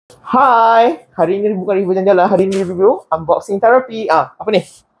Hai, hari ini bukan review jalan-jalan, hari ini review unboxing terapi. Apa ni?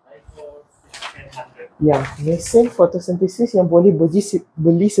 Yang mesin fotosintesis yang boleh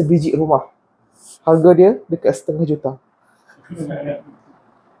beli sebiji rumah. Harga dia dekat RM500,000.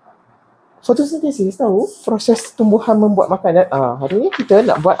 Fotosintesis tahu proses tumbuhan membuat makanan. Hari ni kita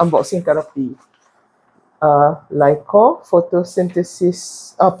nak buat unboxing terapi. LICOR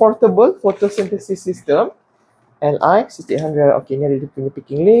Photosynthesis Portable Photosynthesis System LI-6800. Okay, ni ada dia punya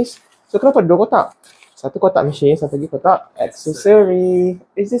picking list. So, kenapa ada 2 kotak? Satu kotak mesin, satu lagi kotak aksesori.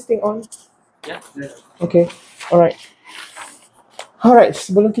 Is this thing on? Yeah. Okay, alright. Alright,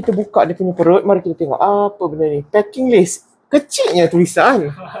 sebelum kita buka dia punya perut, mari kita tengok apa benda ni. Packing list. Kecilnya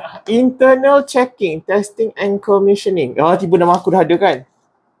tulisan. Internal checking, testing and commissioning. Tiba nama aku dah ada kan?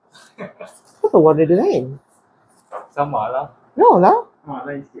 Apa warna dia lain? Sama lah. No lah.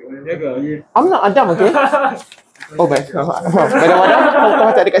 Lain sikit warna dia ke? I'm not Adam, okay? Oh, baik. Adam,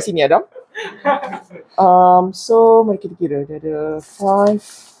 kau tak ada kat sini, Adam. So, mari kita kira. Dia ada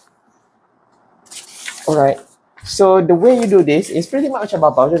 5. Alright. So, the way you do this is pretty much macam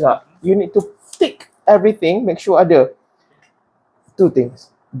babau juga. You need to tick everything, make sure ada 2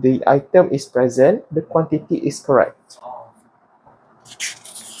 things. The item is present, the quantity is correct.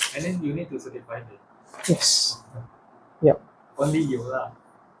 And then you need to certify it. Yes. Yep. Only you lah.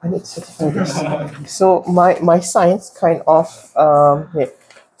 I need to certify this. So my science kind of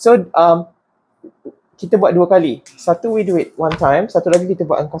So kita buat 2 kali. Satu we do it one time, satu lagi kita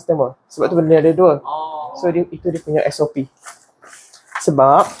buat on customer. Sebab tu benda ada 2. So itu dia punya SOP.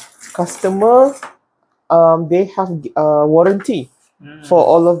 Sebab customer they have warranty for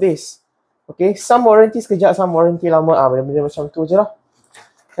all of this. Okay, some warranty sekejap, some warranty lama. Benda-benda macam tu je lah.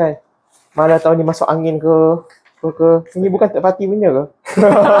 Kan? Mana tahu ni masuk angin ke. Ini bukan third party punya ke?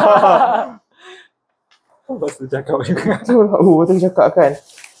 Betul cakap juga. Betul cakap kan.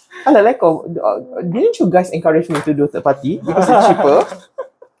 Alah, LICOR, didn't you guys encourage me to do third party? Because it's cheaper.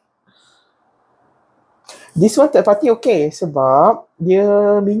 This one third party okay. Sebab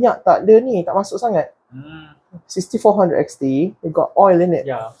dia minyak tak ada ni, tak masuk sangat. 6400 XT, they got oil in it.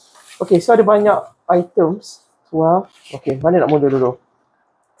 Yeah. Okay, so ada banyak items. 12. Okay, mana nak mula dulu?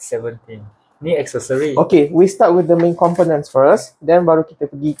 17. Ni aksesori. Okay, we start with the main components first. Then baru kita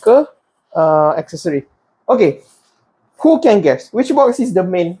pergi ke accessory. Okay, who can guess? Which box is the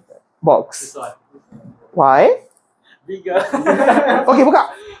main box? This one. Why? Bigger. Okay, buka.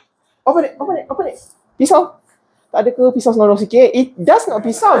 Open it. Pisau. Tak ada ke pisau senodong sikit? It does not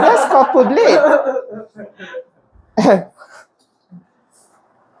pisau, that's copper blade.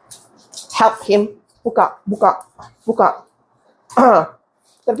 Help him. Buka.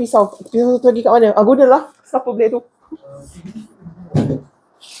 Kan pisau tu lagi kat mana? Gunalah copper blade tu.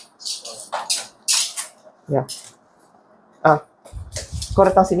 Ya. Kau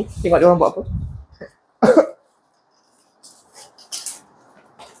datang sini, tengok dia orang buat apa.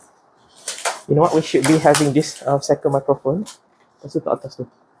 You know what, we should be having this second microphone. Lepas tu tak atas tu.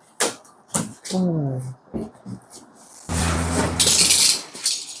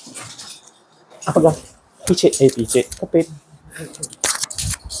 Apa gang? Picit. Kepit.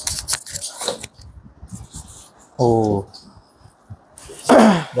 Oh.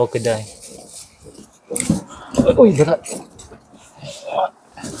 Bawa kedai. Oi, berat.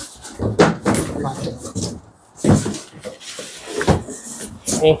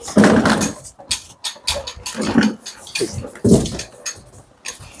 Ni.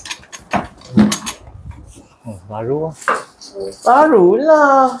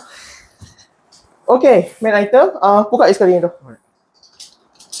 Barulah. Okay, main item. Buka sekali tu.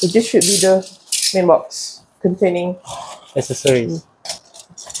 So this should be the main box containing Accessories.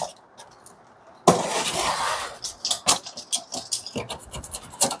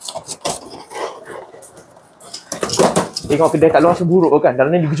 Tengok kedai kat luar macam buruk kan?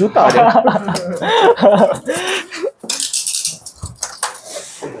 Dalam ni berjuta dia.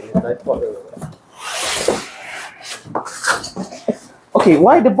 Okay,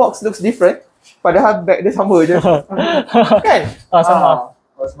 why the box looks different? Padahal bag dia sama je. Kan? Sama.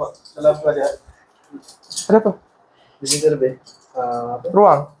 Sebab dalam tu ada apa? Dia minta lebih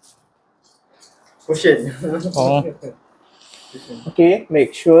Ruang. cushion. Oh. Okay,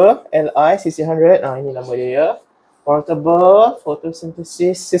 make sure LI-6800. Ini nama dia ya. Portable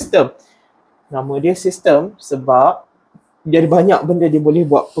Photosynthesis System. Nama dia sistem sebab dia ada banyak benda dia boleh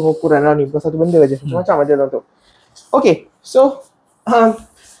buat pengukuran dalam ni. Bukan satu benda aja. Macam-macam ada dalam tu. Okay, so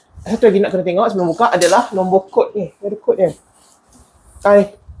satu lagi nak kena tengok sebelum buka adalah nombor kod ni. Ada kod dia.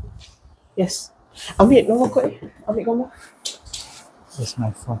 Yes. Ambil nombor kod ni. Ambil gambar. That's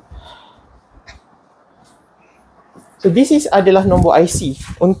my phone. So this is adalah nombor IC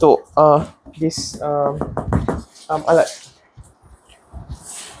untuk this alat.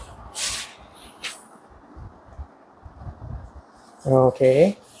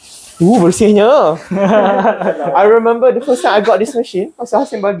 Okay. Bersihnya. I remember the first time I got this machine, masa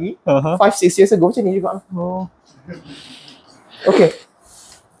Hasim bagi, 5-6 years ago, macam ni juga. Okay.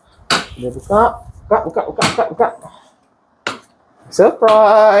 Dia buka.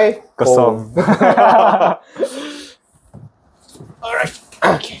 Surprise! Kosong. Alright.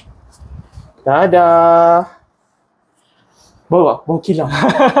 Okay. Dadah. Bau kilang.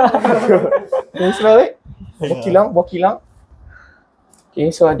 Can you smell it? Bau kilang. Okay,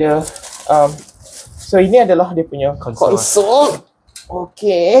 so ada so ini adalah dia punya konsol.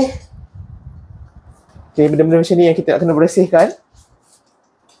 Okay, benda-benda macam ni yang kita nak kena bersihkan.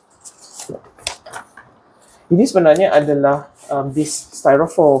 Ini sebenarnya adalah this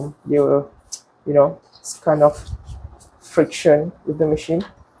styrofoam. Dia, you know, it's kind of friction with the machine.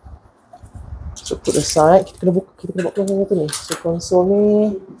 So put aside. Kita kena buka apa ni. So konsol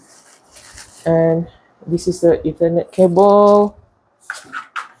ni, and this is the Ethernet cable.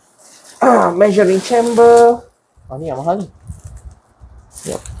 Measuring chamber. Ni yang mahal ni.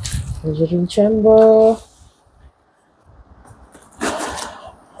 Yep. Measuring chamber.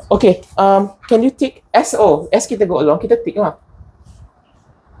 Okay, can you tick SO? S kita go along, kita tick lah.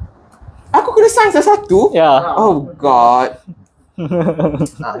 Aku kena sign satu? Ya. Oh god.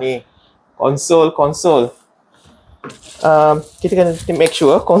 Ni. Konsol. Kita kena make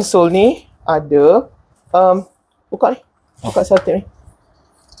sure konsol ni ada buka ni. Buka selotip ni.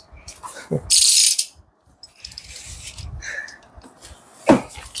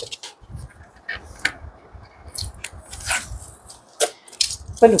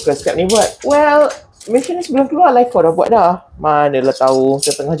 Perlu ke step ni buat? Well, mesin ni sebelum keluar LICOR dah buat dah. Manalah tahu,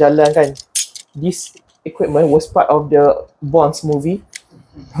 kita tengah jalan kan. This equipment was part of the Bonds movie.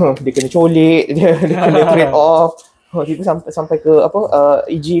 Dia kena colik, dia kena trade off. Tiba sampai ke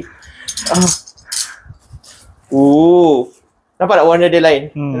Egypt. Nampak tak warna dia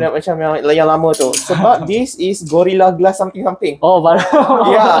lain? Macam yang lama tu. Sebab this is Gorilla Glass something. Oh, baru.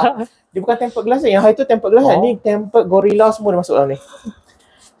 Ya. Dia bukan tempered glass yang high tu tempered glass kan. Ni tempered Gorilla semua dah masuk dalam ni.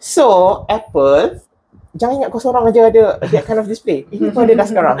 So, Apple, jangan ingat kau seorang aja ada that kind of display. Ini pun ada dah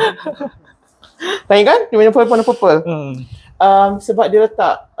sekarang. Tanya kan? Dia punya warna purple. Sebab dia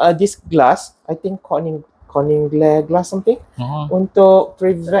letak this glass, I think Corning glass something, untuk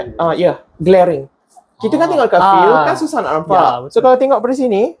prevent glaring. Kita kan tengok kat field kan susah nak nampak. Ya, So kalau tengok dari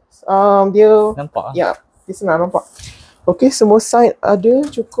sini, dia nampak. Ya, dia senang nampak. Okay, semua side ada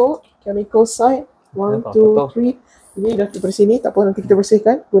cukup. Chemical side 1, 2, 3. Ini dah dari sini, tak apa, nanti kita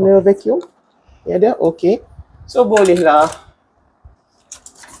bersihkan guna vacuum. Ni ada, okay. So bolehlah.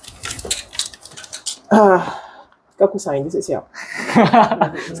 Aku sign, dia siap.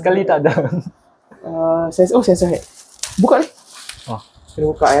 Sekali tak ada. Sensor head. Buka ni. Kena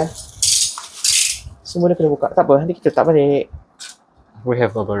buka ya. Semua dia kena buka. Tak apa, nanti kita letak balik. We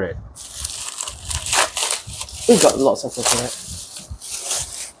have overread. We got lots of overread.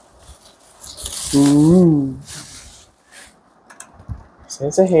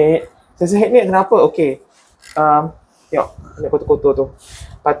 Sensor head ni kenapa? Okay. Tengok, banyak kotor-kotor tu.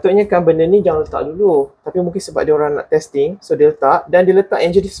 Patutnya kan benda ni jangan letak dulu. Tapi mungkin sebab dia orang nak testing, so dia letak. Dan dia letak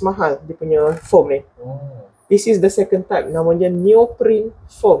yang jadi semahal, dia punya foam ni. This is the second type, namanya neoprene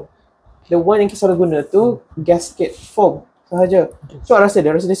foam. The one yang kita selalu guna tu gasket foam sahaja. So dia rasa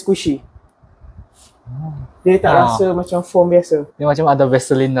dia squishy. Dia tak rasa macam foam biasa. Dia macam ada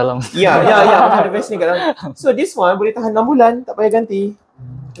Vaseline dalam. Ya, macam ada Vaseline kat dalam. So this one boleh tahan 6 bulan, tak payah ganti.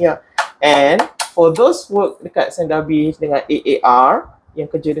 Ya. And for those work dekat Sendabi dengan AAR yang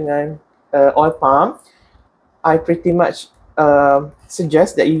kerja dengan oil palm, I pretty much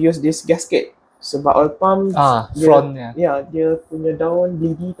suggest that you use this gasket. Sebab oil palm frontnya. Ya, dia punya daun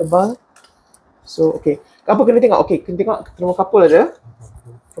lidi tebal. So okay. Apa kena tengok? Okay, kena tengok termo couple ada.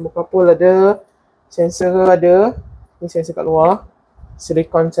 Termo couple ada. Sensor ada. Ni sensor kat luar.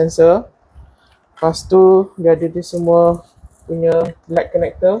 Silicon sensor. Lepas tu dia ada semua punya light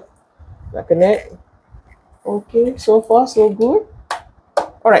connector. Nak connect. Okay, so far so good.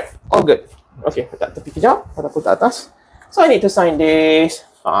 Alright, all good. Okay, letak tepi kejap. Ataupun tak atas. So I need to sign this.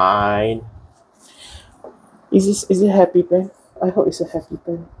 Fine. Is it happy pen? I hope it's a happy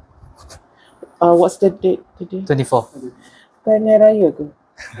pen. What's the date today? 24. Pen raya ke?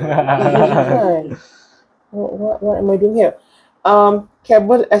 What am I doing here?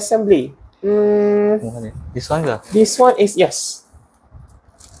 Cable assembly. This one ke? This one is yes.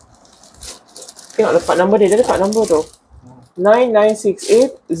 Tengok letak nombor dia letak nombor tu.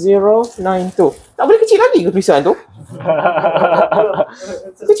 9968092. Tak boleh kecil lagi ke tulisan tu?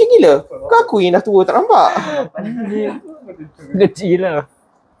 Kecil gila. Kau aku yang dah tua tak nampak. Kecil lah.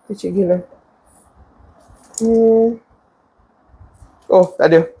 Kecil gila. Oh, tak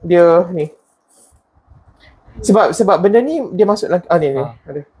ada. Dia ni. Sebab benda ni dia masuk dalam ni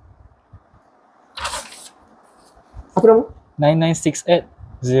ada. Apa nama?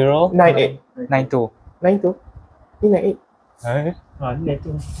 9968092. 92. Ni 98. Ni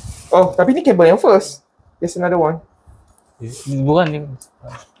tu. Oh, tapi ni kabel yang first. There's another one. Bukan ni.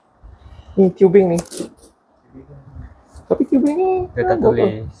 Ni tubing ni. Tapi tubing ni Dia tak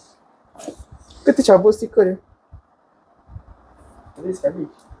tulis. kita cabut stiker dia. Tulis sekali.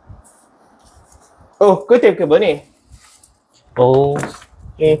 Oh, kau tape kabel ni. Oh.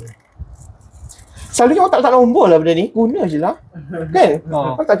 Ni. Selalunya orang tak letak nombor lah benda ni. Guna je lah. Kan?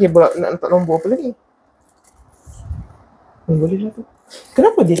 Oh. Kau tak kabel nak letak nombor apa lagi. Boleh lah tu.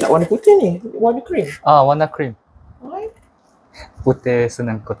 Kenapa dia tak warna putih ni? Warna cream. Warna cream. Why? Putih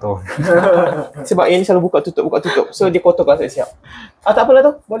senang kotor. Sebab yang ni selalu buka tutup. So dia kotor kan siap. Tak apalah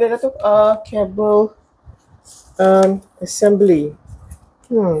tu. Boleh lah tu. Cable assembly.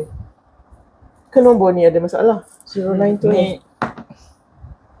 Ke nombor ni ada masalah. 09 tu ni.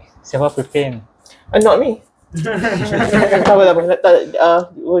 Siapa prepare? Not me. Tak apa.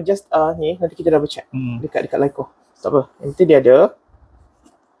 We'll just ni nanti kita double check. Dekat LICOR. Tak apa. Nanti dia ada.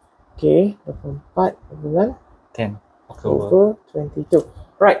 Okay. 24 bulan 10 October October 22.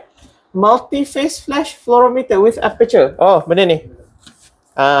 Right. Multi-phase flash fluorometer with aperture. Oh, benda ni.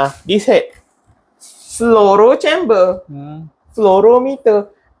 This head. Fluorochamber.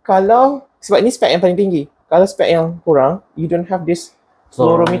 Fluorometer. Kalau, sebab ni spec yang paling tinggi. Kalau spec yang kurang, you don't have this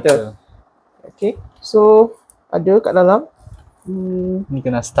fluorometer. Okay. So, ada kat dalam. Ni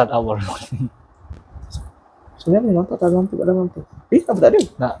kena start awal. Sebenarnya nampak tak lampu kat dalam tu. Apa tak ada?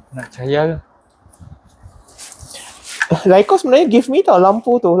 Nak cahaya ke? LICOR sebenarnya give me tau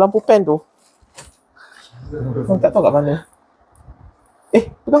lampu tu, lampu pen tu. Kau tak tahu kat mana.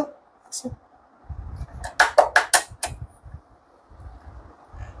 Pegang.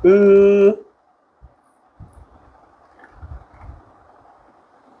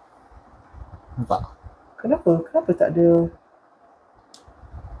 Nampak? Kenapa tak ada?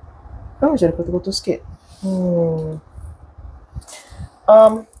 Kenapa macam ada kotor-kotor sikit?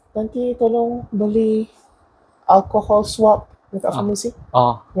 Nanti tolong beli alcohol swab dekat pharmacy.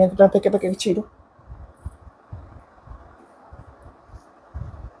 Yang dalam paket-paket kecil tu.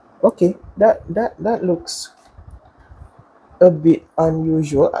 Okay, that looks a bit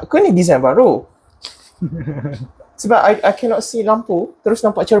unusual. Kau ni design baru. Sebab I cannot see lampu, terus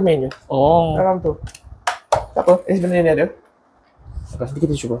nampak cermin je. Dalam tu. Tak apa, sebenarnya ni ada. Nanti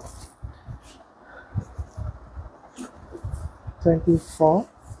kita cuba. 24.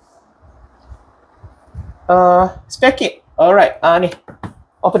 Spec kit. Alright, ni.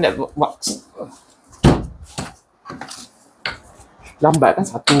 Open that box. Lambat kan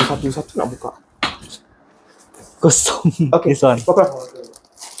satu nak buka. Kosong. Okay, This one. buka.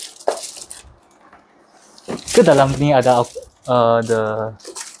 Ke dalam ni ada the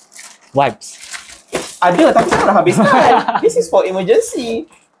wipes. Ada tapi saya dah habiskan. This is for emergency.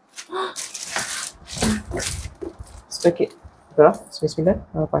 Spec kit. Betul lah?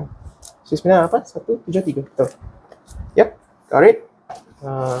 9988. 9988 173. Betul. Yep, got it.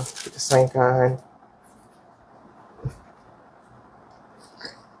 Kita signkan.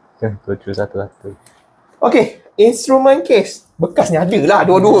 Go through satu-satu. Okay, instrument case. Bekasnya ada lah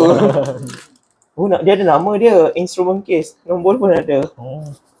dua-dua. Dia ada nama dia, instrument case. Nombor pun ada.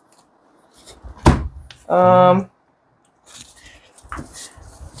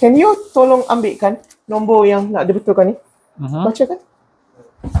 Can you tolong ambilkan nombor yang nak dibetulkan ni? Baca kan?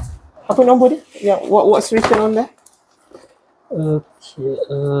 Apa nombor dia? Yang what's written on there? Okay,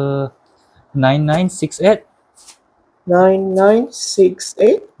 9968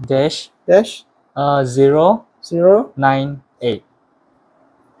 9968 dash dash 098.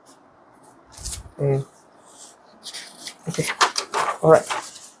 Okay. Alright.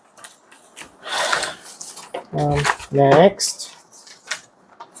 Next.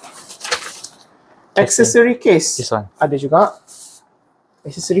 Aksesori case. This one. Ada juga.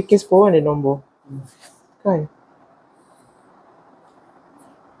 Aksesori case pun ada nombor. Kan?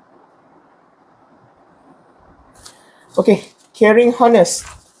 Okay. Carrying harness.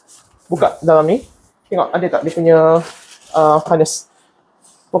 Buka dalam ni. Tengok ada tak dia punya harness.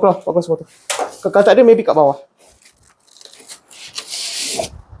 Pokok semua tu. Kalau tak ada maybe kat bawah.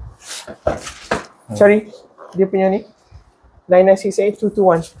 Cari dia punya ni.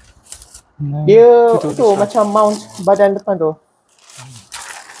 9968221. Dia tu macam mount badan depan tu.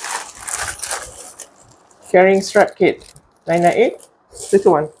 Carrying strap kit 998. Itu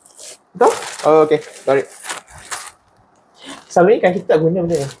one. Betul? Oh, okay. Got it. Selalu ni kan kita tak guna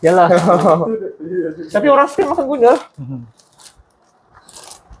benda ni. Yalah. Tapi orang film akan guna.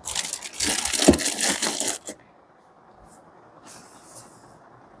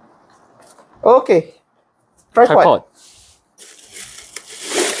 Okay. Tripod.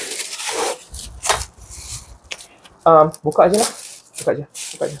 Buka aje lah. Buka aje.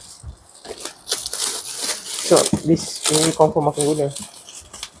 So, ini confirm akan guna.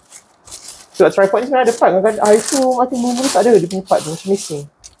 So, tripod ni sebenarnya ada part kan. Itu macam mula tak ada. Dia punya part tu macam missing.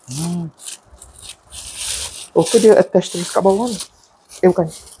 Oh, ke dia attach terus kat bawah ni?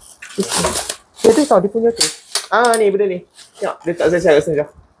 Bukan. Dia tu tahu dia punya tu. Ni benda ni. Ya, dia tak saya sengaja.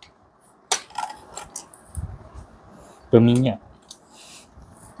 Berminyak.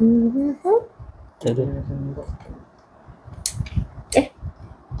 Tak ada.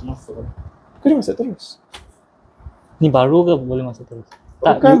 Ke dia masuk terus? Ni baru ke boleh masuk terus?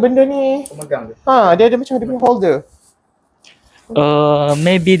 Bukan benda ni. Pemegang dia. Dia ada macam dia punya holder.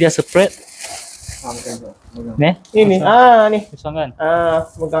 Maybe dia separate. Bukan tu. Pemegang. Ni? Ini. Ni. This one kan?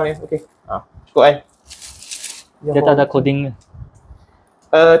 Megang ni. Okey. Cukup kan? Dia tak ada coding ke?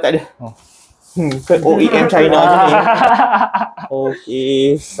 Tak ada. Ke OEM China je ni.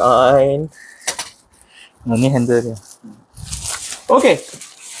 Okay, sign. Ni handle dia. Okay.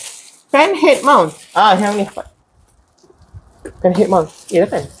 Pen head mount. Yang ni. Pen head mount. Ya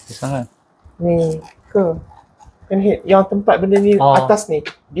kan? This one kan? Ni ke? Pen head. Yang tempat benda ni atas ni.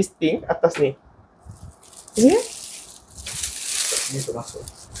 This thing atas ni. Ini kan? Ni untuk masuk.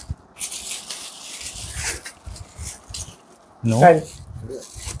 No. Kan?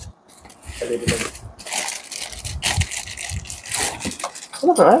 Ada dia lagi.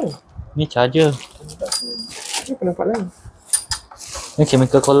 Kenapa lain? Ni charger. Ni kenapa lain? Ni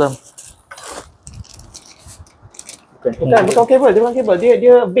chemical column. Bukan kabel. Dia bukan kabel.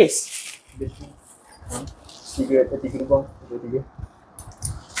 Dia base. Tiga lubang. Tiga.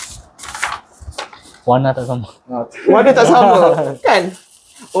 Warna tak sama. Warna tak sama. Kan?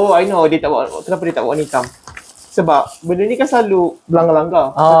 Oh, I know. Kenapa dia tak bawa ni hitam? Sebab benda ni kan selalu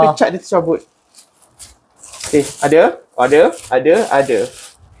belanggar-langgar. Tapi cat dia tercabut. Okay, ada.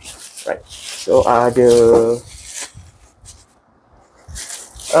 Right. So, ada.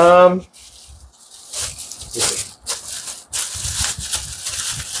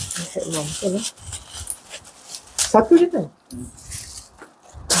 Satu je kan?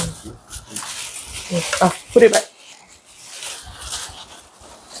 Put it back.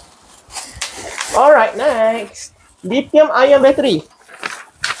 Alright, next. Lithium ion battery.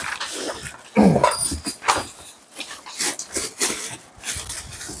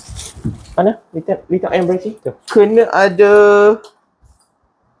 Mana? Lithium ion battery? Kena ada.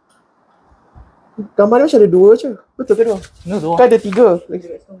 Gambar dia macam ada dua je. Betul ke dua? No, dua. Kan ada tiga.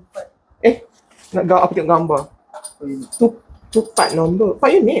 Aku tengok gambar. Tu part number.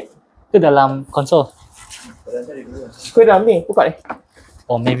 Part unit. Itu dalam konsol. Kau dalam ni. Buka ni.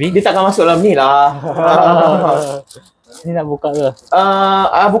 Oh, maybe. Dia takkan masuk dalam ni lah. Ni nak buka ke?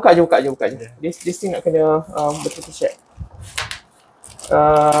 Buka je. This thing nak kena betul-betul check.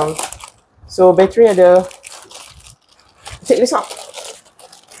 So battery ada. Check this out.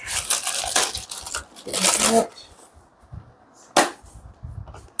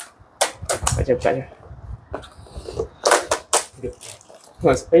 Baca je.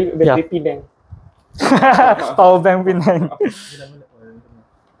 Battery pinang. Power bank pinang.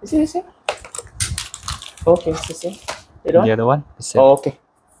 Is it? Okay, see. The other one? The other one? Okay.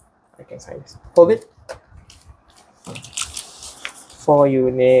 I can sign this. Hold it. 4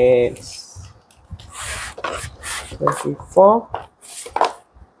 units. 24.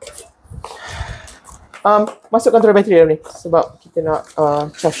 Masukkan terus bateri dalam ni sebab kita nak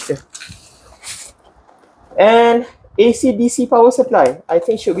charge dia. And AC DC power supply, I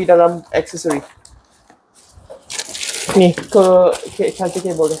think should be dalam aksesori. Ni ke charger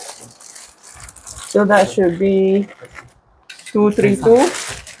cable dia. So that should be 232.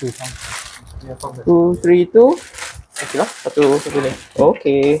 232. Okay lah, satu ni.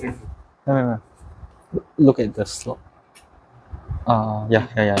 Okay. No. Look at the slot. Yeah.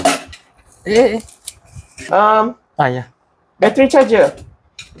 Yeah. Battery charger.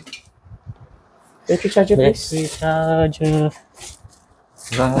 Battery charger, please. Battery charger.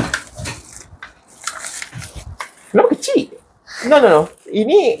 Kenapa kecil? No.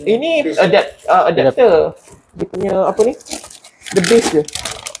 Ini adapter. Dia punya apa ni? The base dia.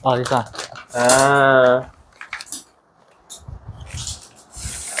 Oh, this one.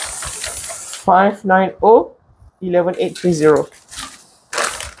 590-11830.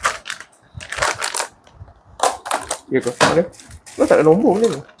 Ya ke? Mana? Kau tak ada nombor ni.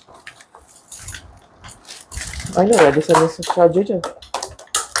 I know ada sana charger je.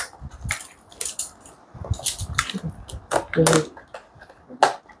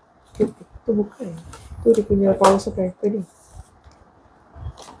 Itu bukan. Tu dia punya power supply. Tu ni.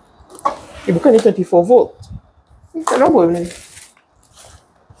 Bukan ni 24 volt. Ni tak nombor benda ni.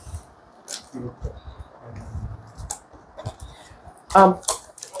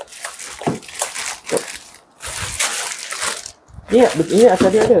 Ini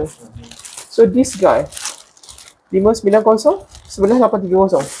tadi ada. So this guy 590 sebelah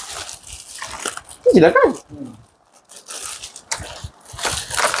 830. Ni je lah kan?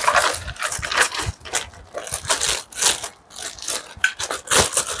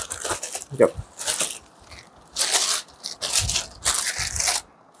 Sekejap.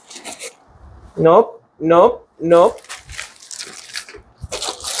 Nope.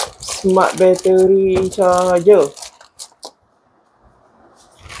 Smart battery charger.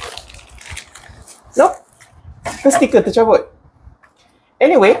 Nope. Stiker tercabut.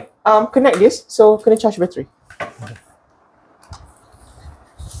 Anyway, connect this. So, kena charge battery.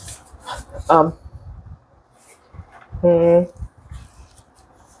 Apa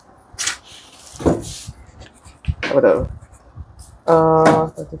tak?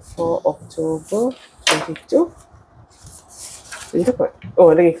 34 Oktober 22. Jadi dapat.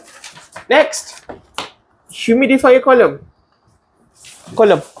 Oh, lagi. Next. Humidifier column.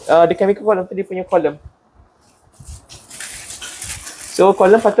 The chemical column tu dia punya column. So,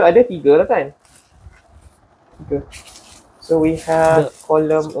 column patut ada 3 lah kan? 3. So, we have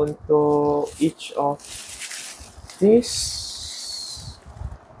column untuk each of this.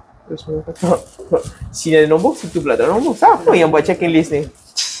 Terus mana kata sini ada nombor, situ pula tak ada nombor. Siapa yang buat checking list ni?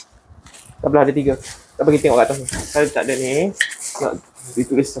 Tak pula ada 3. Tak bagi tengok kat atas ni. Kalau tak ada ni, nak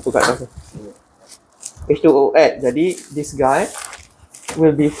ditulis satu kat atas ni. H2O add. Jadi this guy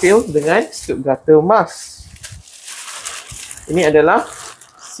will be filled dengan Stuttgarter mask. Ini adalah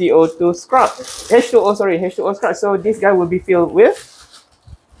CO2 scrub. H2O scrub. So this guy will be filled with.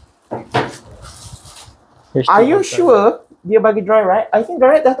 Are you sure dia bagi dry ride? I think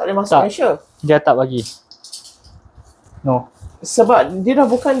dry ride dah tak boleh masuk Malaysia. Dia tak bagi. No. Sebab dia dah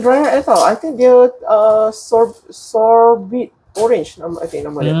bukan dry ride tau. I think dia sorbit orange nama dia.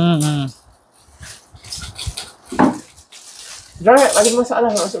 Dry ride ada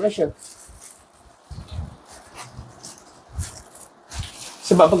masalah nak masuk Malaysia.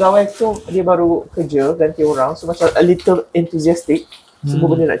 Sebab pegawai tu dia baru kerja ganti orang, so macam a little enthusiastic. Semua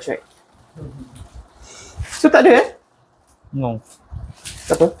benda nak check. So tak ada No.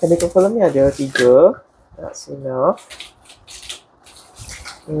 Apa? Chemical column ni ada 3. That's enough.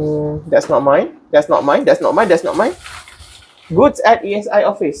 That's not mine. Goods at ESI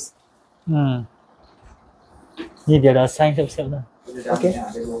office. Ni dia dah sign siap-siap dah. Okay.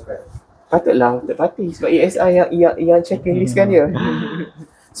 Patutlah terpati sebab ESI yang checking list kan dia.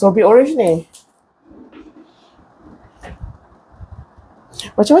 Sorbet orange ni.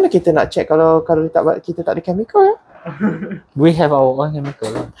 Macam mana kita nak check kalau kita tak ada chemical ya? We have our own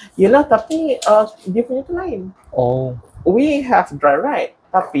chemical lah. Yelah, tapi dia punya tu lain. Oh. We have dry ride,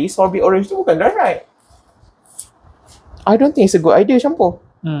 tapi sorbet orange tu bukan dry ride. I don't think it's a good idea campur.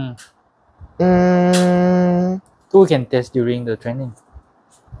 So we can test during the training.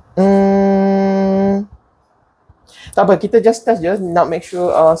 Tak apa, kita just test je nak make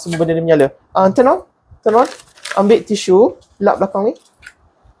sure semua benda ni menyala. Turn on. Ambil tisu, lap belakang ni.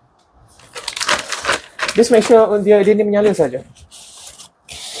 Just make sure dia ni menyala saja.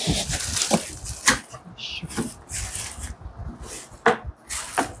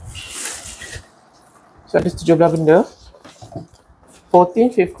 So ada 17 benda.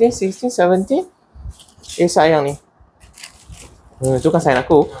 14, 15, 16, 17. Sayang ni. Tu kan sayang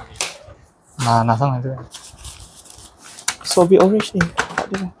aku. Nah, sang itu. Sorbet orange ni.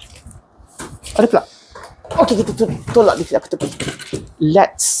 Tak ada lah. Ada pula. Okay, kita tolak dia ke tepi.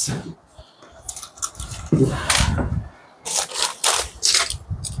 Let's.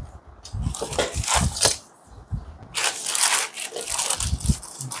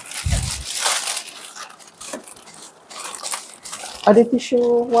 Ada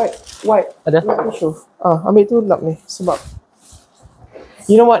tisu white. Ada? White tisu. Ambil tu lap ni sebab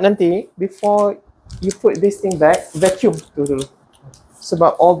you know what, nanti before you put this thing back, vacuum tu dulu.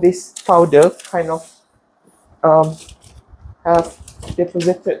 Sebab all this powder kind of have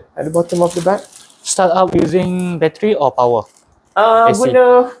deposited at the bottom of the bag. Start up using battery or power?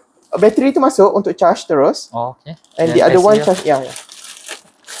 Guna battery tu masuk untuk charge terus. Oh, okay. And the other one charge, yeah.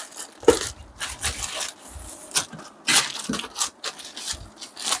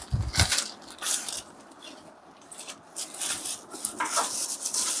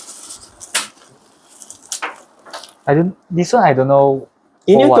 This one I don't know.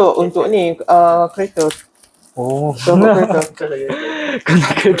 Ini for what. untuk ni kereta. Oh, So untuk kereta. kena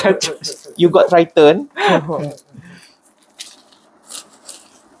kereta charge. You got Triton.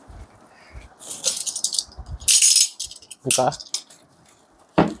 Buka.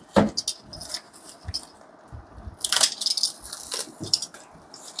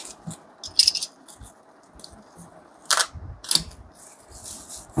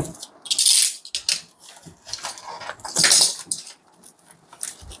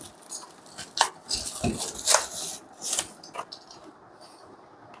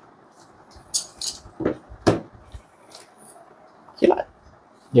 Kilat.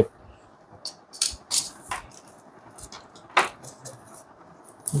 Yep.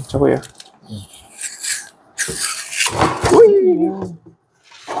 Coba ya. Wih.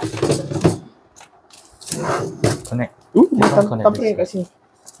 Connect. Makan connect tapi kat sini.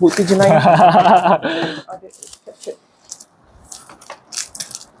 Bukti jenayah. Ada capture.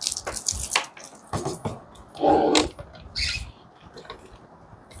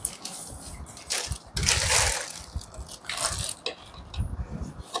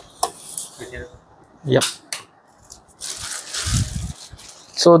 Yep.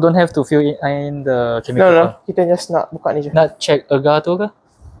 So don't have to fill in the chemical. No, kita just nak buka ni je. Nak check agar tu ke?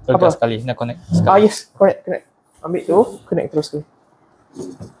 Agar Apa? sekali, nak connect Ah sekali. yes, connect. Ambil tu, connect terus tu.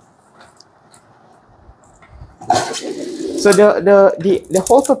 So the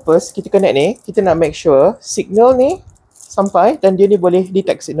whole purpose kita connect ni, kita nak make sure signal ni sampai dan dia ni boleh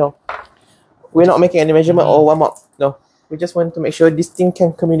detect signal. We're not making any measurement or warm up. No. We just want to make sure this thing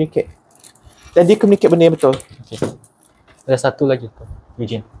can communicate. Dan dia communicate benda yang betul. Okay. Ada satu lagi tu,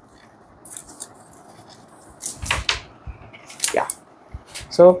 Eugene. Yeah.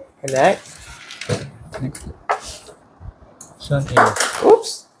 So, connect. So, yeah.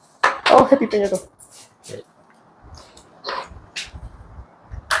 Oops. Oh, happy punya tu.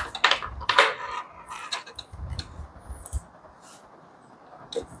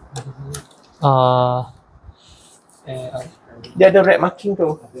 Dia ada red marking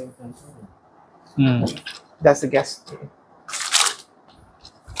tu. That's the gas.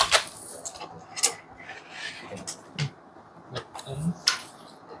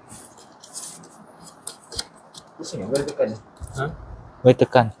 Pusing boleh tekan. Boleh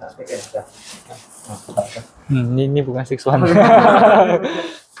tekan. Tekan dah. Ni bukan 6-1.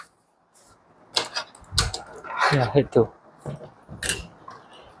 Ya, itu.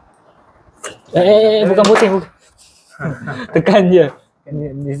 Bukan pusing, bukan. Tekan je.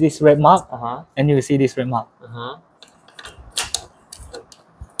 Is this red mark? And you see this red mark.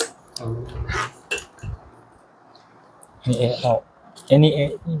 Ni air out. Any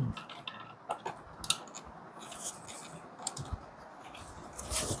air in.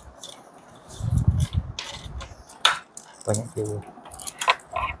 Banyak cable.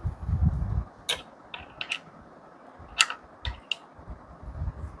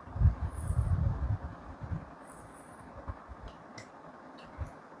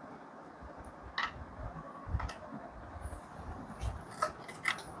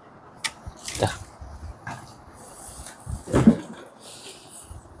 Dah.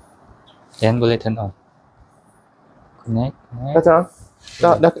 Then boleh turn on. Connect. Dah terang?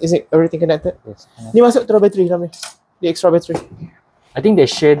 Dah, is it everything connected? Yes, connect. Ni masuk terus bateri dalam ni. The extra battery. I think they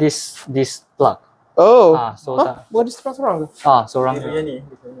share this plug. Oh. So Hah? Bukan dia seorang-seorang ke? seorang. Dia ni.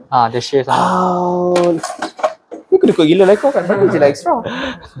 They share sama. Oh. Ni kedekut gila LICOR kan? Mana je lah extra.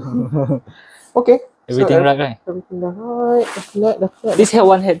 Okay. Everything right, right? Everything dah right. Dah connect. This head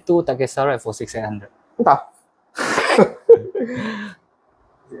one, head two, tak kisah right for 6800. Entah.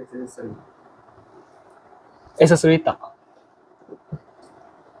 Aksesori tak?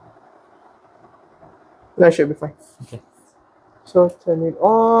 That should be fine. Okay. So turn it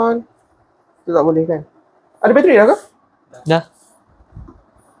on. Tu tak boleh kan? Ada bateri dah ke? Dah.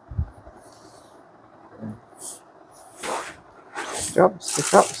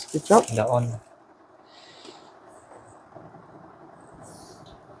 Sekejap. Dah on.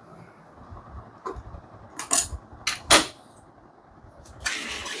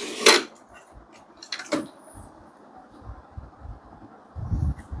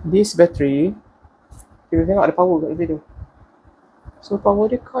 This battery, kita tengok ada power kat situ. So power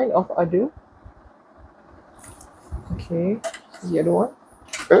dia kind of ada. Okay, the other one.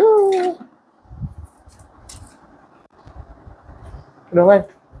 Udah kan?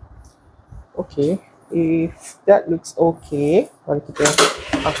 Okay, if that looks okay, mari kita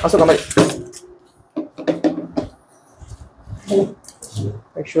masukkan balik.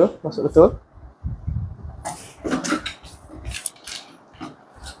 Make sure masuk betul.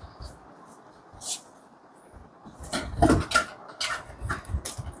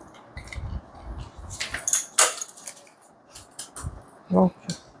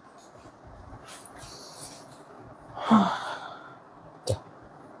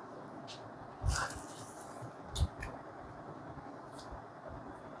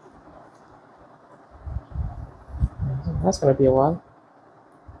 bahaskan lebih awal.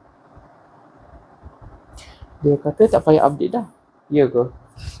 Dia kata tak payah update dah. Ya ke?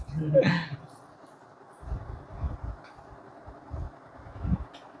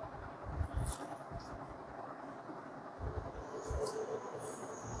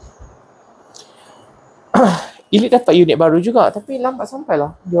 Elite dapat unit baru juga, tapi lambat sampai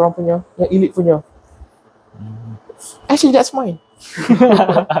lah dia orang punya, yang Elite punya. Actually that's mine.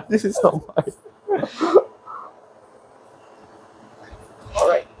 This is not mine.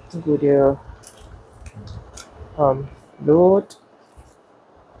 Alright, tunggu dia load.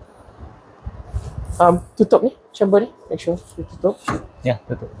 Tutup ni, chamber ni, make sure dia tutup. Ya,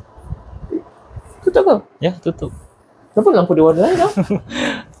 tutup. Tutup ke? Ya, tutup. Kenapa lampu dia warna lain dah?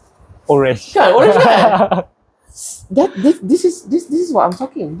 Orange. Kan, orange kan? This is what I'm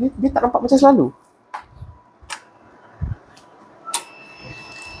talking. Dia tak nampak macam selalu.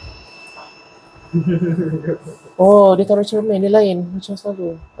 Oh, dia taruh cermin, dia lain macam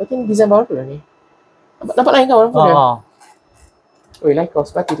selalu. I think design baru lah ni. Nampak lain kan lampu dia? Oi, LICOR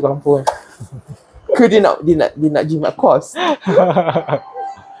Spec tu lampu kan. Ke dia nak jimat kos.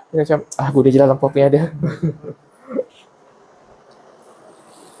 Dia macam, aku dah jelas lampu apa yang ada.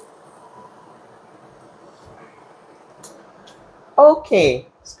 Okay,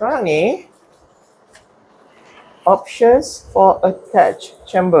 sekarang ni options for attached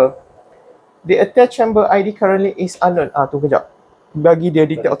chamber. The attached chamber ID currently is unknown. Tunggu kejap. Bagi dia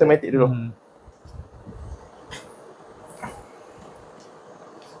detect automatic dulu.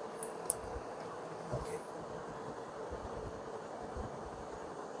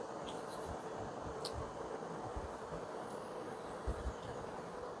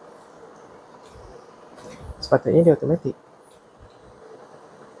 Sepatutnya dia automatic.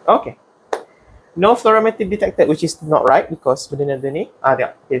 Okay. No fluorometric detected, which is not right because benda ada ni.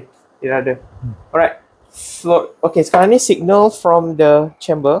 Dia. Okay. Dia ada. Alright. Okay, sekarang ni signal from the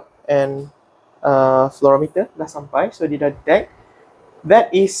chamber and fluorometer dah sampai. So dia dah detect. That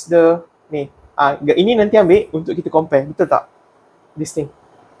is the ni. Ini nanti ambil untuk kita compare. Betul tak? This thing.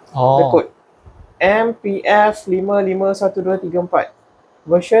 The code. MPF 551234.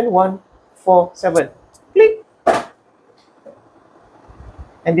 Version 147. Click.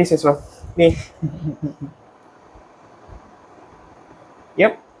 And this as well. Ni.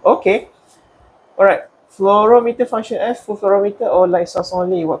 Yep. Okay. Alright. Fluorometer function as full fluorometer or light source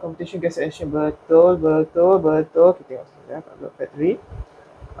only. What computation gas action? Betul. Kita tengok sekejap. Upload factory.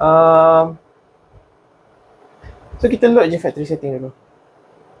 So kita load je factory setting dulu.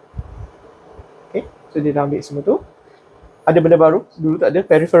 Okay. So dia dah ambil semua tu. Ada benda baru. Dulu tak ada.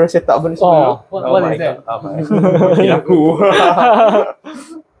 Peripheral setup benda semua dulu. What is that? Gila aku.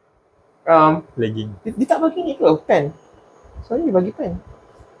 Lagging. Dia tak bagi ni ke? Pen. Soalnya dia bagi pen.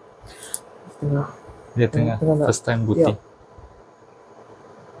 Dia tengah first time booting.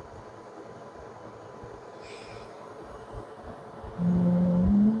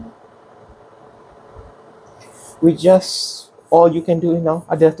 We just, all you can do now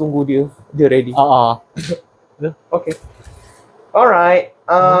adalah tunggu dia ready. Okay. Alright.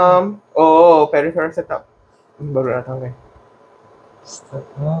 Peripheral setup. Baru datang kan.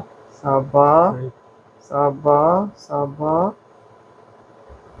 Sabar.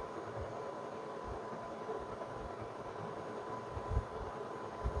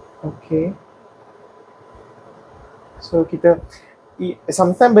 Okay. So kita,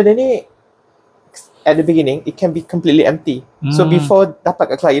 sometimes benda ni at the beginning it can be completely empty. So before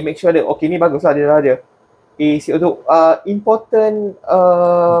dapat kat client, make sure that okay ni bagus lah, dia dah ada. untuk important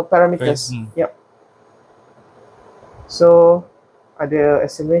parameters. Yep. So ada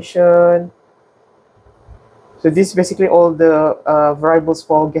estimation. So this is basically all the variables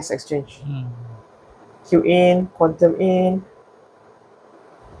for gas exchange. Q in, quantum in.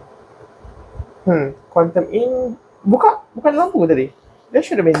 Quantum in. Bukan lampu tadi. That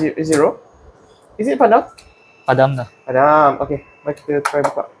should have been zero. Is it padam? Padam dah. Padam. Okay. Mari kita try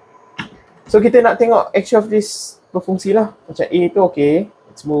buka. So kita nak tengok actual of this berfungsi lah. Macam A tu okay.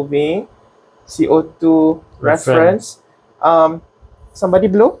 It's moving. CO2 reference. Somebody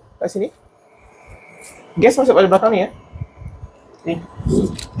blow kat sini. Gas masuk pada belakang ni ya. Ni.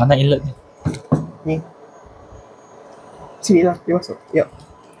 Mana inlet ni? Ni. Sini lah dia masuk. Yep.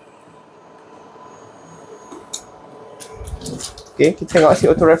 Okay, kita tengok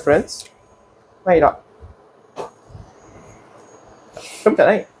CO2 reference. Naik tak? Kenapa tak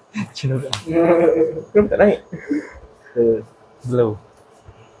naik? Kenapa tak naik? Blow.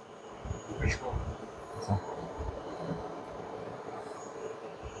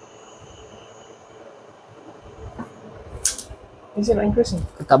 Is it not increasing?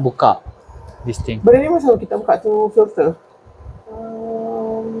 Tak buka. this thing. Benda ni masa kita buka tu filter.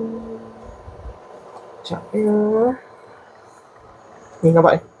 Sekejap ya. Ni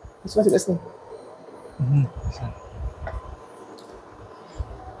nampak ni. Masuk kat sini.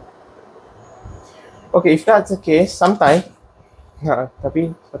 Okay, if that's the case, sometimes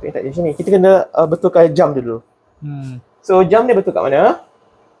tapi sepatutnya tak jadi macam ni. Kita kena betulkan jam dulu. So jam dia betul kat mana?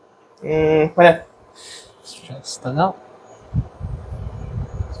 Mana? Start out.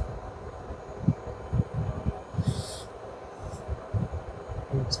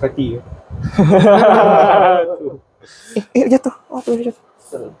 Seperti ke? Jatuh. Oh, tu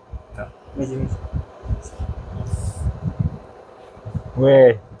jatuh.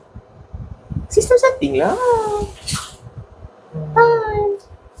 Weh. Sistem setting lah. Time.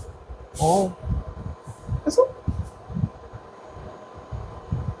 Oh. Masuk.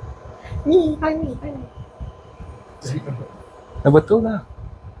 Ni, time ni. Dah betul lah.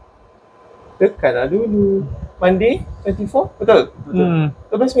 Tekanlah dulu. Monday 24? Betul?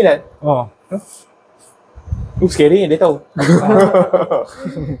 12.9? Oh. Scary dia tahu.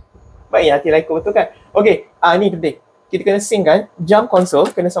 Baik ya, hati LICOR betul kan? Okay, ni penting. Kita kena sync kan? Jam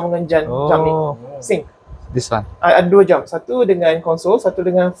konsol kena sama dengan jam ni. Sync. This one. Ada 2 jam. Satu dengan konsol, satu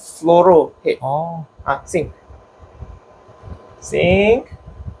dengan fluoro head. Oh. Sync. Sync.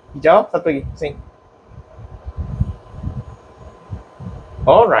 Hijau, satu lagi. Sync.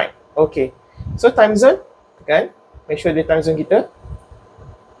 Alright. Okay. So time zone kan? Make sure dia time zone kita.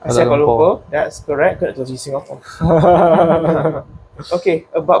 Asia Kuala Lumpur. That's correct. Kena tulis Singapore. Okay,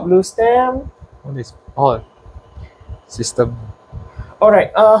 about blue stem. What is system?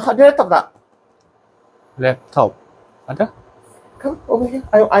 Alright, ada laptop tak? Laptop. Ada? Come over here.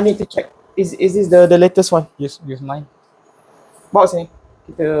 I need to check. Is this the latest one? Use mine. Bawa sini.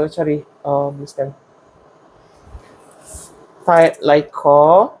 Kita cari blue stem. Type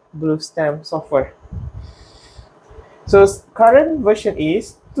LICOR blue stem software. So current version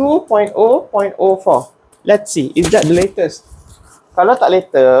is 2.0.04. Let's see, is that the latest? Kalau tak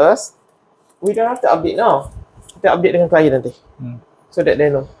latest, we don't have to update now. Kita update dengan klien nanti. So that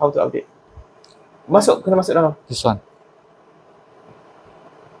they know how to update. Kena masuk dalam. This one.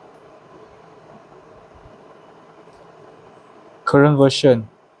 Current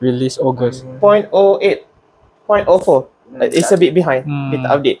version, release August. 0.08, 0.04. It's a bit behind. Kita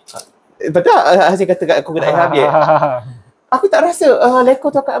update. Betul Hasil kata kat aku nak update. Aku tak rasa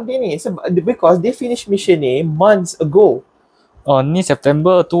LICOR tu akan update ni because they finish mission ni months ago. Oh, ni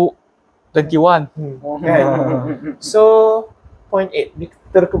September tu 21. Kan? So 0.8 dia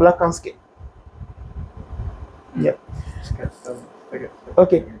ke belakang sikit. Yep.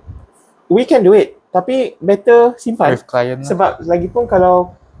 Okay. We can do it. Tapi better simpan. With client Sebab lagipun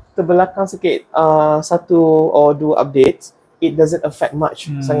kalau terbelakang sikit satu or dua updates, it doesn't affect much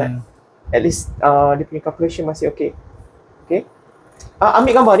sangat. At least dia punya calculation masih okay. Okay.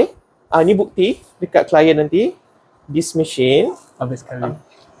 Ambil gambar ni. Ni bukti dekat klien nanti. This machine. Ambil sekali.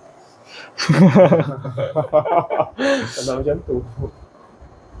 Kalau macam tu.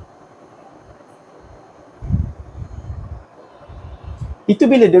 Itu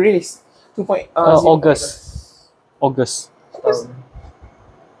bila the release? 2.0 August. August,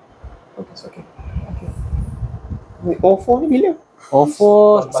 okay. O4 ni bila?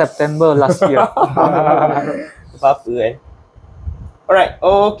 O4 September last year. Apa-apa kan. Alright,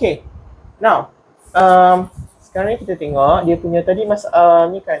 okay. Now, sekarang ni kita tengok dia punya tadi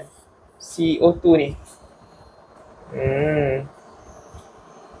ni kan CO2 ni.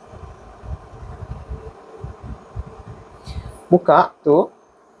 Buka tu,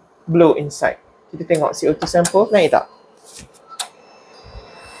 blow inside. Kita tengok CO2 sample naik tak?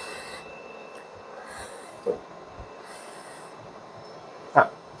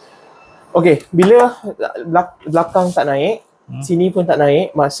 Okay, bila belakang tak naik, sini pun tak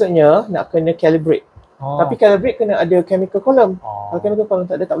naik, maksudnya nak kena calibrate. Tapi calibrate kena ada chemical column. Kalau chemical column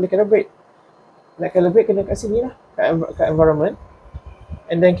tak ada, tak boleh calibrate. Nak calibrate kena kat sini lah, kat environment.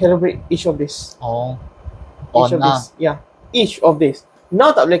 And then calibrate each of this. Each of this. Yeah, each of this.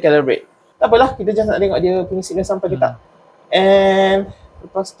 Now tak boleh calibrate. Tak apalah, kita just nak tengok dia punya signal sampai ke tak. And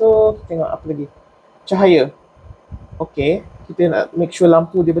lepas tu, kita tengok apa lagi. Cahaya. Okay, kita nak make sure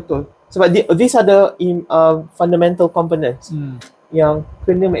lampu dia betul. Sebab these are the fundamental components yang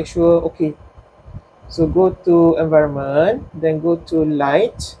kena make sure okay. So go to environment, then go to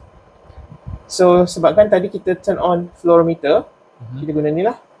light. So sebabkan tadi kita turn on fluorometer, kita guna ni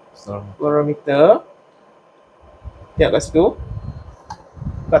lah. Fluorometer. Tengok kat situ.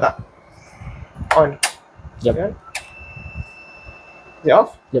 Buka tak? On. Yep. Okay. Is it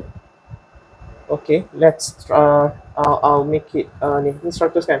off? Yep. Okay, let's I'll make it ni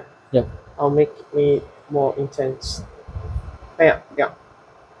 100 kan? Yep. I'll make it more intense. Ya.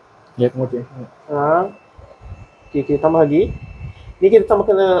 Yep. Okay. Okay, kita tambah lagi. Ni kita tambah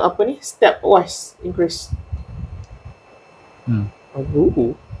kena apa ni? Stepwise increase.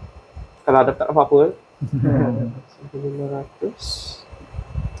 Aduh. Kalau ada tak apa-apa. 500.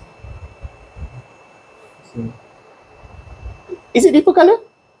 Is it different colour?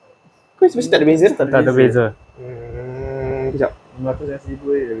 Kau mesti tak ada beza? Tak ada beza. Sekejap. 500 dan 1000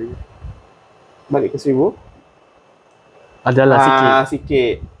 je. Balik ke 1000. Adalah sikit.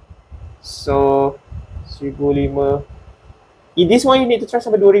 Sikit. So 1005. In this one you need to try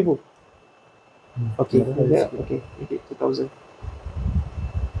sampai 2000. Okay. Okay. Make it 2000.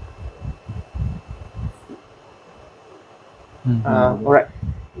 Alright.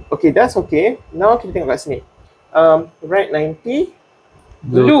 Okay, that's okay. Now kita tengok kat sini. Red 90.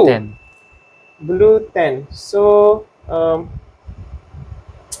 Blue 10. Blue 10. So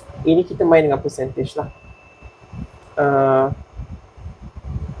ini kita main dengan percentage lah.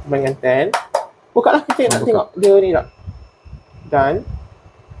 Main dengan 10. Buka lah, kita nak tengok dia ni tak. Done.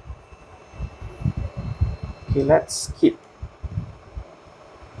 Okay, let's skip.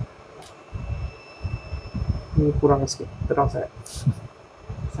 Ini kurang sikit, terang sangat.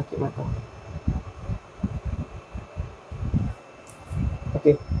 Sakit mata.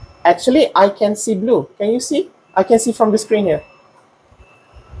 Okay. Actually, I can see blue. Can you see? I can see from the screen here.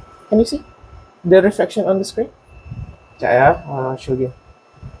 Can you see the reflection on the screen? Sekejap ya, show you.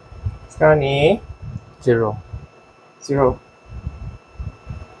 Sekarang ni 0.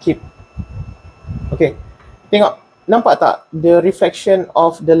 Keep. Okay. Tengok, nampak tak the reflection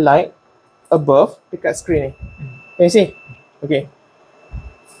of the light above dekat screen ni? Can you see? Okay.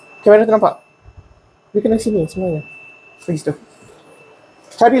 Kamera tu nampak? Dia kena sini sebenarnya. Freeze tu.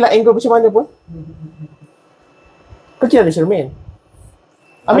 Carilah angle macam mana pun. Kau kira ada cermin?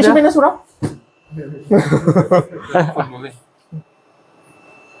 Ambil cermin dah surau?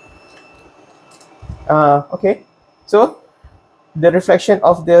 Okay. So, the reflection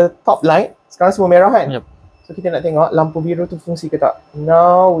of the top light sekarang semua merah kan? Yep. So, kita nak tengok lampu biru tu fungsi ke tak.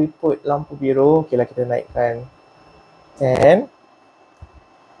 Now, we put lampu biru. Okay lah, kita naikkan 10.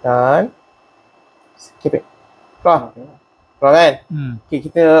 Dan keep it. Keluar kan? Okay,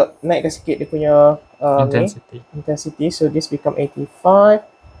 kita naikkan sikit dia punya intensity. So, this become 85.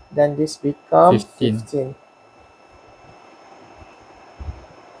 Dan this become 15.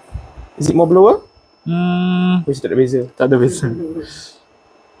 Is it more blower? Mesti tak ada beza. Tak ada beza.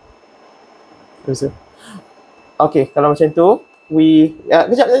 Okay, kalau macam tu, kejap,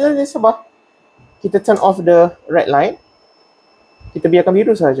 sabar. Kita turn off the red light. Kita biarkan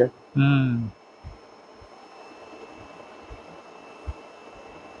biru saja.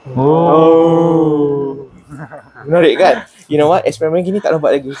 Oh. Menarik kan? You know what? Eksperimen gini tak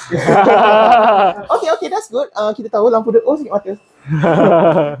nampak lagi. Okay, that's good. Kita tahu lampu dia, sikit mata.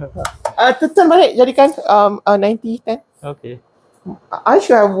 Turn balik, jadikan 90-10. Okay. I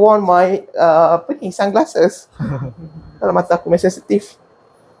should have worn my sunglasses. Kalau mata aku masih sensitif.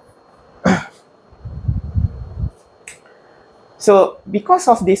 So, because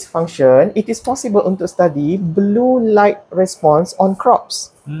of this function, it is possible untuk study blue light response on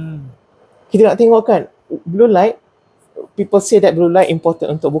crops. Kita nak tengok kan, blue light, people say that blue light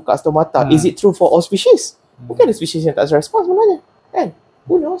important untuk buka stomata. Is it true for all species? Mungkin ada species yang tak ada respons sebenarnya, kan?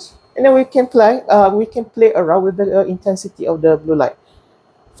 Who knows? And then we can play around with the intensity of the blue light.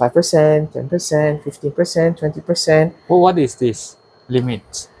 5%, 10%, 15%, 20%. Oh, what is this?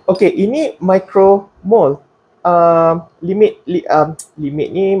 Limit. Okay, ini micromole. Limit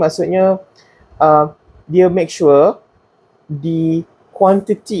ni maksudnya dia make sure the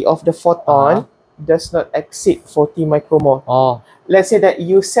quantity of the photon does not exceed 40 micromole. Let's say that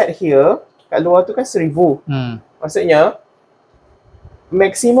you set here, kat luar tu kan 1000. Maksudnya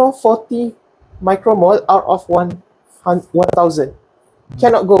maximum 40 micromole out of 1000.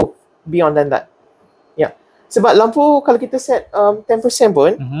 Cannot go beyond than that. Yeah. Sebab lampu kalau kita set 10%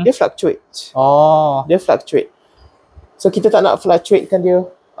 pun, dia fluctuate. Dia fluctuate. So kita tak nak fluctuatekan dia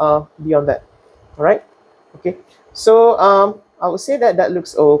beyond that. Alright? Okay. So I would say that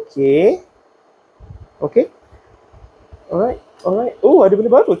looks okay. Okay. Alright. Oh, ada benda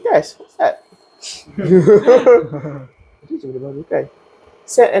baru. Test. What's that? Itu je benda baru kan.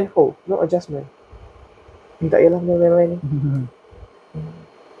 Set and hold. No adjustment. Tak payahlah main-main ni.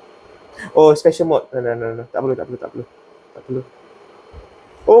 Oh, special mode. No. Tak perlu.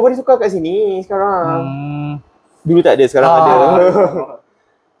 Oh, boleh tukar kat sini sekarang. Dulu tak ada, sekarang ada.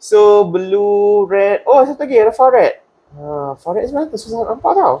 So, blue, red. Oh, satu lagi, ada far red. Far red sebenarnya susah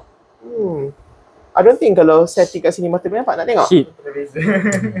nampak tau. I don't think kalau setting kat sini mata boleh nampak, nak tengok? Hit.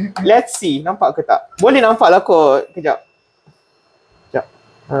 Let's see, nampak ke tak? Boleh nampak lah kot. Kejap. Kejap.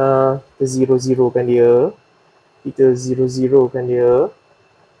 Kita zero kan dia. Kita zero kan dia.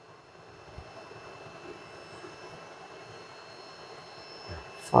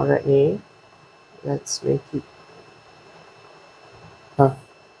 Far right ni. Let's make it.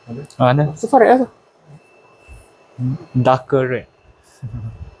 Mana? So far right lah tu. Darker red.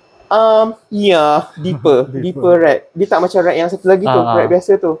 Yeah, deeper red. Dia tak macam red yang satu lagi tu, red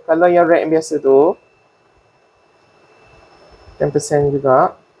biasa tu. Kalau yang red yang biasa tu 10%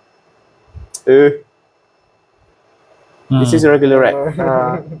 juga. This is a regular red.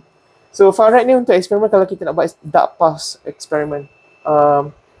 So far red ni untuk eksperimen kalau kita nak buat dark pulse eksperimen.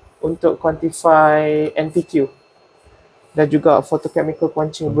 Untuk quantify NPQ dan juga photochemical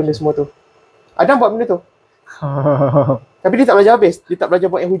quenching, benda semua tu. Adam buat benda tu. Tapi dia tak belajar habis. Dia tak belajar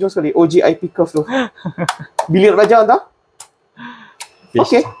buat yang hujung sekali. OGIP curve tu. Bila nak belajar entah?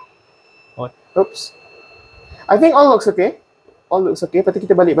 Okay. Oops. I think all looks okay. All looks okay. Lepas tu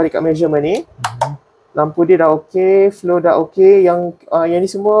kita balik kat measurement ni. Lampu dia dah okay. Flow dah okay. Yang ni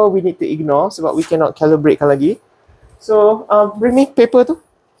semua we need to ignore sebab we cannot calibratekan lagi. So, bring me paper tu.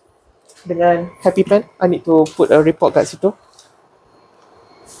 Dengan happy pen. I need to put a report kat situ.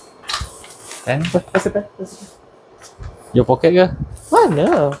 Pen? Where's the pen? Your pocket ke?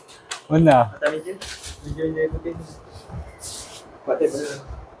 Mana? Mana? Atas meja. Meja putih. Buat table.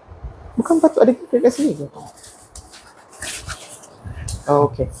 Bukan patut ada kat sini ke? Oh,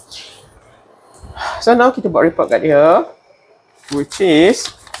 okay. So now kita buat report kat dia, which is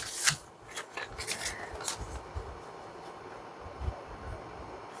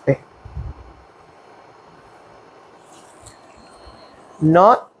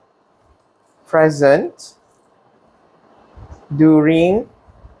not present during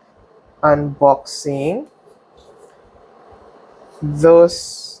unboxing.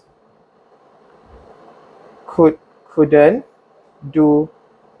 Those couldn't do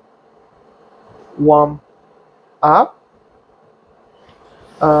warm up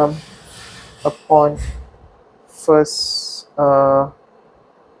upon first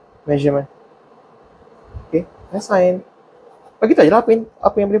measurement. Okay, that's fine. Bagi tahu je lah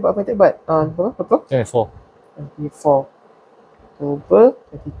apa yang boleh buat, apa yang tak buat. Berapa? 24. 24 Oktober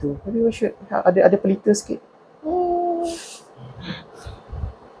 22. Maybe we should ada pelita sikit.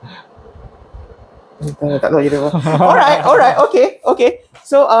 Tak tahu je dia apa. Alright, okay.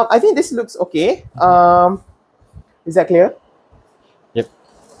 So I think this looks okay. Is that clear? Yep.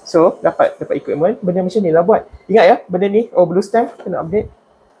 So dapat equipment. Benda macam ni lah buat. Ingat ya, benda ni blue stamp kena update.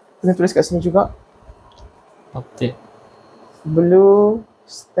 Kena tulis kat sini juga. Update. Blue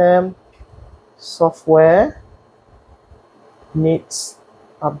stamp software needs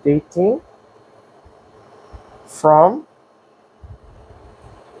updating from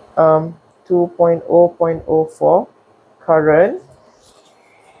 2.0.04 current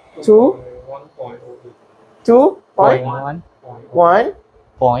to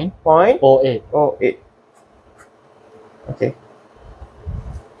 2.1.08. Okay.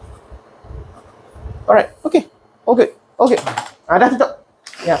 Alright, okay. All good. Dah tutup.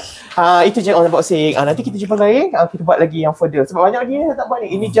 Ya. Itu je on unboxing. Nanti kita jumpa lagi. Kita buat lagi yang further. Sebab banyak lagi saya tak buat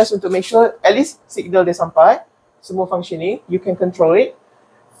ni. Ini just untuk make sure at least signal dia sampai. Semua functioning. You can control it.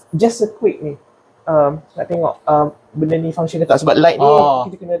 Just a quick ni. Nak tengok benda ni function ke tak. Sebab light ni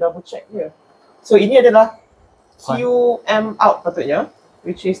kita kena double check dia. So ini adalah QM out patutnya.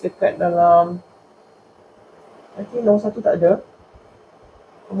 Which is dekat dalam, I think nombor 1 tak ada.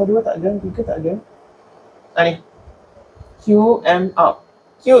 Nombor 2 tak ada. 3 tak ada. Ni. QM out.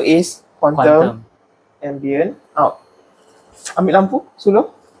 Q is quantum ambient out. Ambil lampu,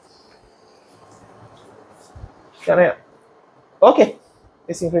 Suluh. Sekarang. Okay.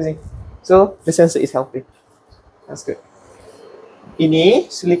 It's increasing. So, the sensor is helping. That's good. Ini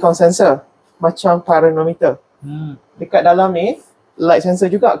silicon sensor. Macam pyranometer. Dekat dalam ni, light sensor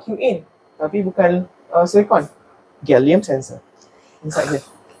juga, Q in. Tapi bukan silicon. Gallium sensor. Inside there.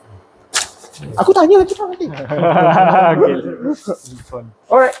 Aku tanya lagi nanti.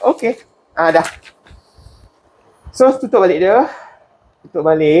 Alright, okay. Dah. So, tutup balik dia. Tutup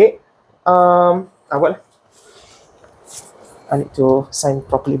balik. Buatlah. I need to sign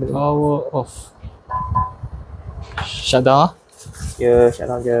properly. Power off. Shutdown. Ya,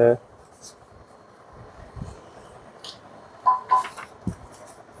 shutdown je.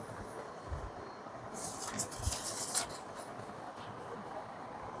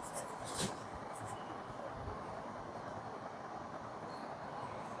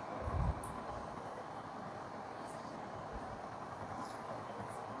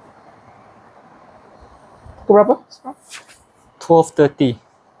 Pukul berapa? 12:30.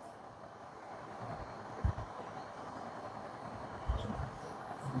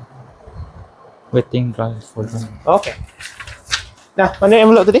 Waiting drive for them. Okay. Nah, mana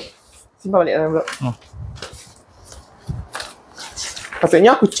envelope tadi? Simpan balik dalam envelope.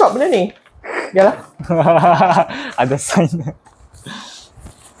 Patutnya aku chop benda ni. Biarlah. Ada sign.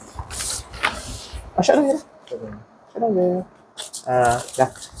 Shut down je.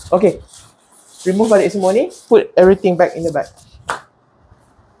 Dah. Okay. Remove balik semua ni. Put everything back in the bag.